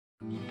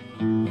We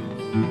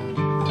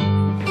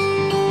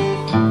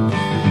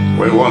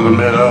once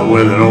met up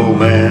with an old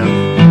man.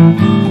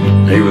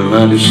 He was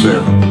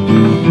 97.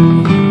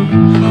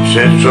 He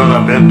said, son,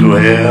 I've been to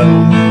hell,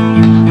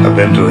 I've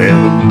been to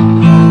heaven.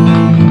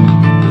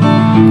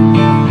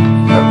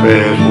 I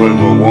passed World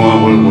War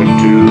I, World War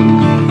II,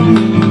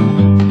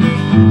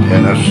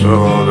 and I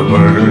saw the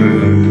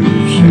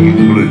birds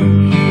singing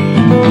blues.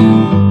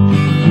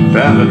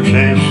 Time to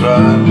change,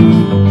 son,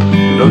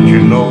 don't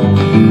you know,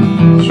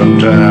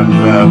 sometimes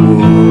I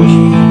was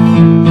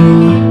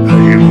a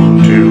hero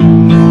too.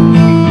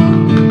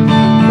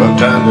 But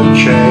time to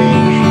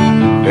change,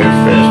 they're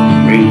fast to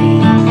me.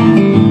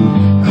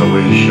 I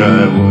wish I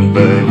was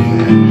back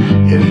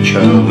in a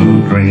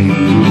childhood dream.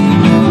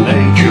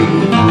 Nature.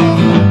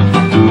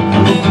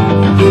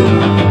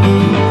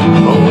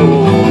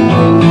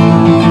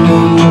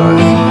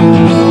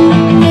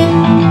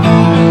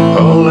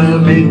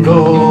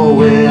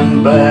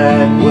 Going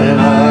back when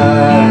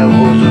I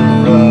was a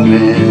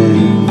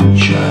running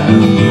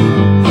child.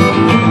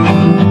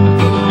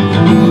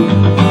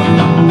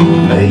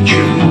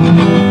 Nature,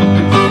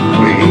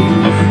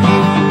 please,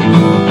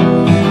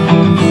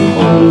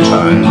 hold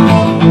tight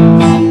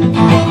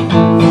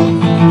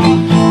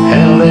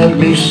and let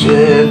me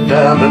sit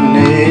down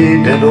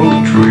beneath that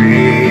old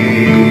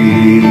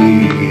tree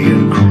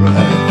and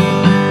cry.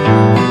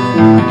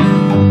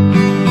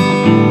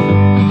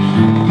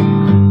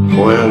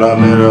 Well, I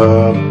met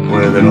up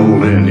with an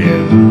old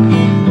Indian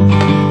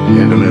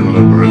in the middle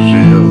of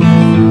Brazil.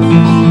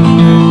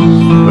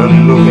 But he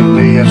looked at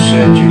me and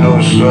said, you know,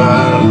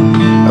 son,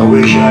 I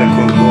wish I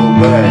could go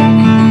back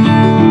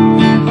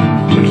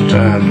to the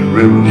time the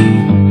rivers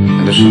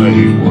and the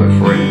slaves were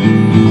free.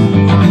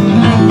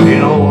 You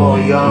know, all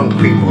young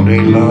people, they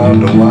love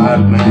the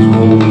white man's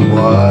golden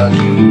watch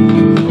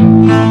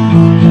and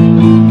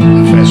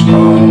the fast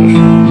cars.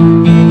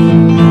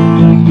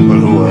 But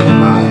who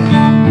am I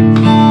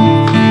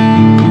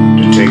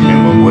to take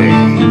them away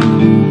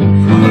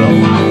from it all?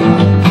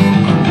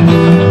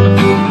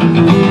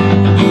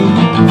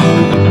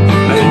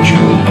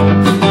 Nature,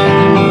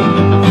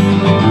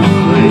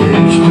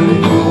 please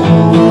take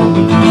home.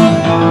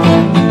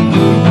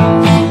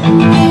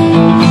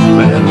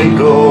 Let me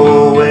go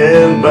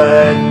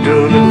back to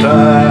the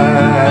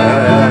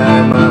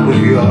time I was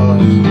young.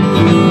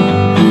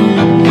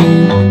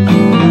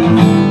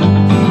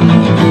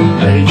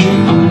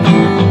 Nature,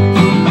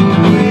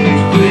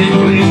 please, please,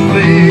 please,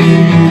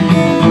 please,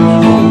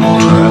 hold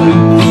tight.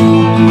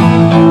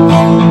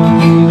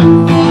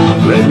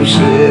 Let me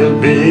sit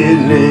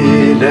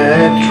beneath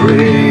that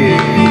tree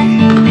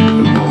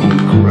and won't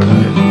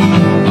cry.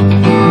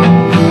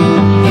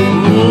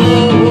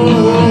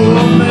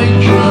 Oh,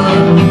 nature,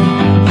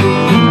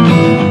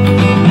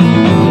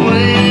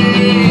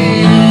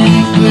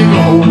 please take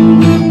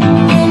home.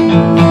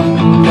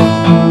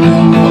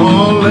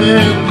 Oh,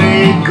 let me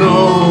go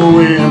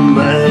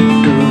back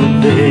to the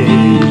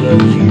days I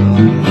was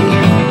young.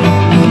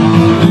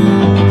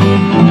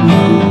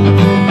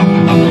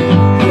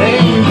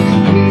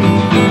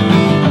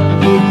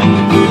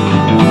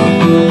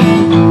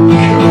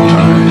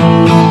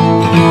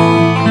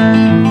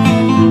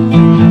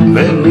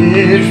 Let me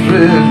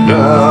sit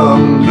down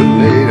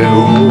beneath that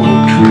old